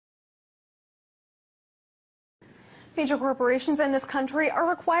Major corporations in this country are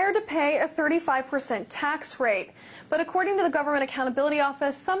required to pay a 35% tax rate. But according to the Government Accountability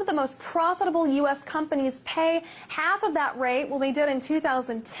Office, some of the most profitable U.S. companies pay half of that rate. Well, they did in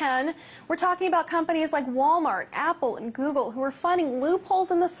 2010. We're talking about companies like Walmart, Apple, and Google who are finding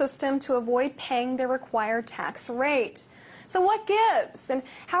loopholes in the system to avoid paying their required tax rate. So what gives? And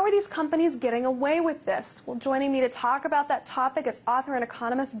how are these companies getting away with this? Well, joining me to talk about that topic is author and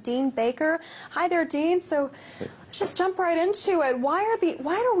economist Dean Baker. Hi there, Dean. So let's just jump right into it. Why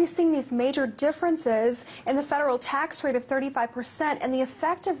are we seeing these major differences in the federal tax rate of 35% and the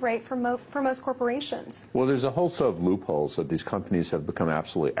effective rate for most corporations? Well, there's a whole set of loopholes that these companies have become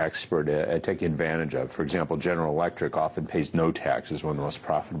absolutely expert at taking advantage of. For example, General Electric often pays no taxes, one of the most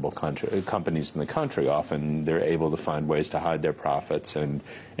profitable companies in the country. Often they're able to find ways to hide their profits and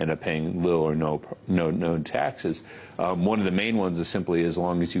end up paying little or no taxes. One of the main ones is simply as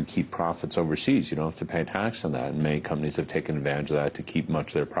long as you keep profits overseas, you don't have to pay tax on that. And many companies have taken advantage of that to keep much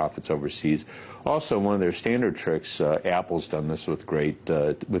of their profits overseas. Also, one of their standard tricks, Apple's done this with great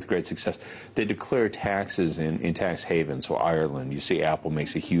success. They declare taxes in tax havens. So Ireland, you see Apple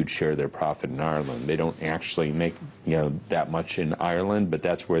makes a huge share of their profit in Ireland. They don't actually make that much in Ireland, but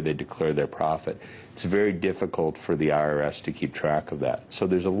that's where they declare their profit. It's very difficult for the IRS to keep track of that. So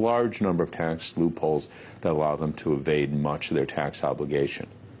there's a large number of tax loopholes that allow them to evade much of their tax obligation.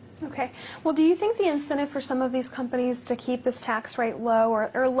 Okay. Well, do you think the incentive for some of these companies to keep this tax rate low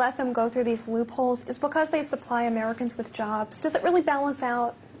or let them go through these loopholes is because they supply Americans with jobs? Does it really balance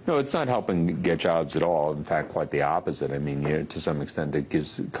out? No, it's not helping get jobs at all. In fact, quite the opposite. I mean, to some extent, it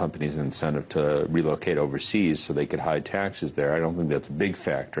gives companies an incentive to relocate overseas so they could hide taxes there. I don't think that's a big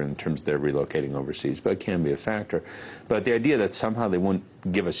factor in terms of their relocating overseas, but it can be a factor. But the idea that somehow they wouldn't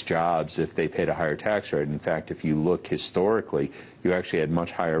give us jobs if they paid a higher tax rate. In fact, if you look historically, you actually had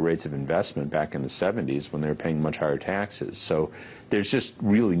much higher rates of investment back in the 70s when they were paying much higher taxes. So there's just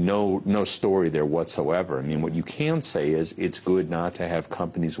really no story there whatsoever. I mean, what you can say is it's good not to have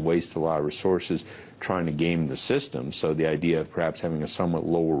companies waste a lot of resources trying to game the system. So the idea of perhaps having a somewhat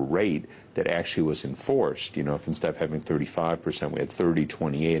lower rate that actually was enforced, if instead of having 35%, we had 30,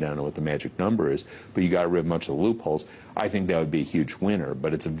 28, I don't know what the magic number is, but you got rid of much of the loopholes, I think that would be a huge winner.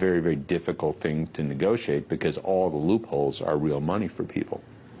 But it's a very, very difficult thing to negotiate because all the loopholes are real money for people.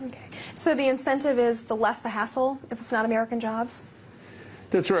 Okay. So the incentive is the less the hassle if it's not American jobs?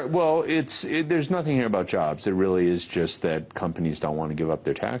 That's right. Well, there's nothing here about jobs. It really is just that companies don't want to give up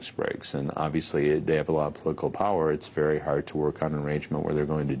their tax breaks, and obviously they have a lot of political power. It's very hard to work on an arrangement where they're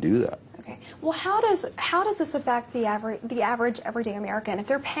going to do that. Okay. Well, how does this affect the average everyday American? If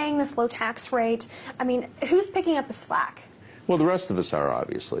they're paying this low tax rate, I mean, who's picking up the slack? Well, the rest of us are,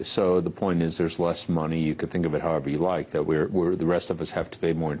 obviously. So the point is there's less money. You could think of it however you like, that the rest of us have to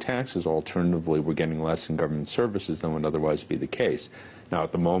pay more in taxes. Alternatively, we're getting less in government services than would otherwise be the case. Now,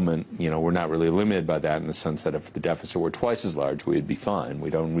 at the moment, we're not really limited by that in the sense that if the deficit were twice as large, we'd be fine. We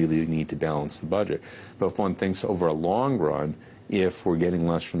don't really need to balance the budget. But if one thinks over a long run, if we're getting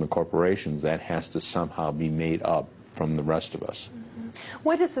less from the corporations, that has to somehow be made up from the rest of us.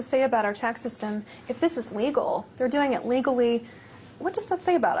 What does this say about our tax system? If this is legal, they're doing it legally, what does that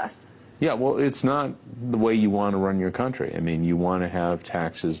say about us? Yeah, well, it's not the way you want to run your country. I mean, you want to have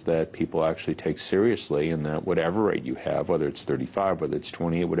taxes that people actually take seriously, and that whatever rate you have, whether it's 35, whether it's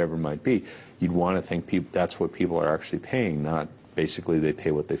 28, whatever it might be, you'd want to think that's what people are actually paying, not basically they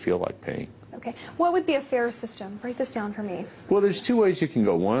pay what they feel like paying. Okay. What would be a fair system? Break this down for me. Well, there's two ways you can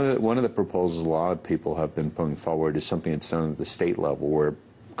go. One of the proposals a lot of people have been putting forward is something that's done at the state level where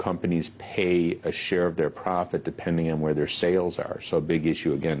companies pay a share of their profit depending on where their sales are. So a big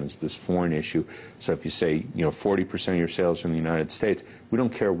issue, again, is this foreign issue. So if you say, 40% of your sales are in the United States, we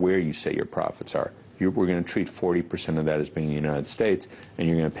don't care where you say your profits are. We're going to treat 40% of that as being the United States, and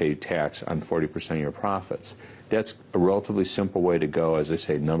you're going to pay tax on 40% of your profits. That's a relatively simple way to go. As I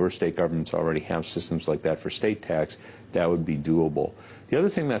say, a number of state governments already have systems like that for state tax. That would be doable. The other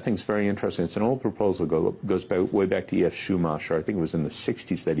thing that I think is very interesting, it's an old proposal, goes way back to E.F. Schumacher. I think it was in the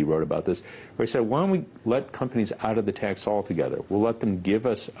 60s that he wrote about this, where he said, why don't we let companies out of the tax altogether? We'll let them give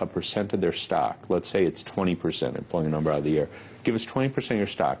us a percent of their stock. Let's say it's 20%. I'm pulling a number out of the air. Give us 20% of your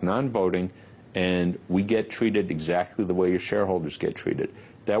stock, non-voting, and we get treated exactly the way your shareholders get treated.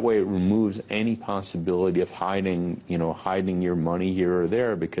 That way it removes any possibility of hiding your money here or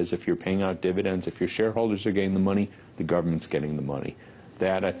there, because if you're paying out dividends, if your shareholders are getting the money, the government's getting the money.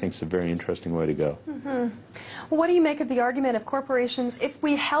 That, I think, is a very interesting way to go. Well, what do you make of the argument of corporations, if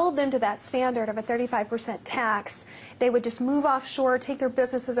we held them to that standard of a 35% tax, they would just move offshore, take their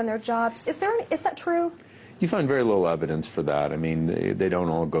businesses and their jobs? Is that true? You find very little evidence for that. I mean, they don't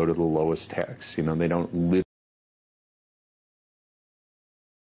all go to the lowest tax. They don't live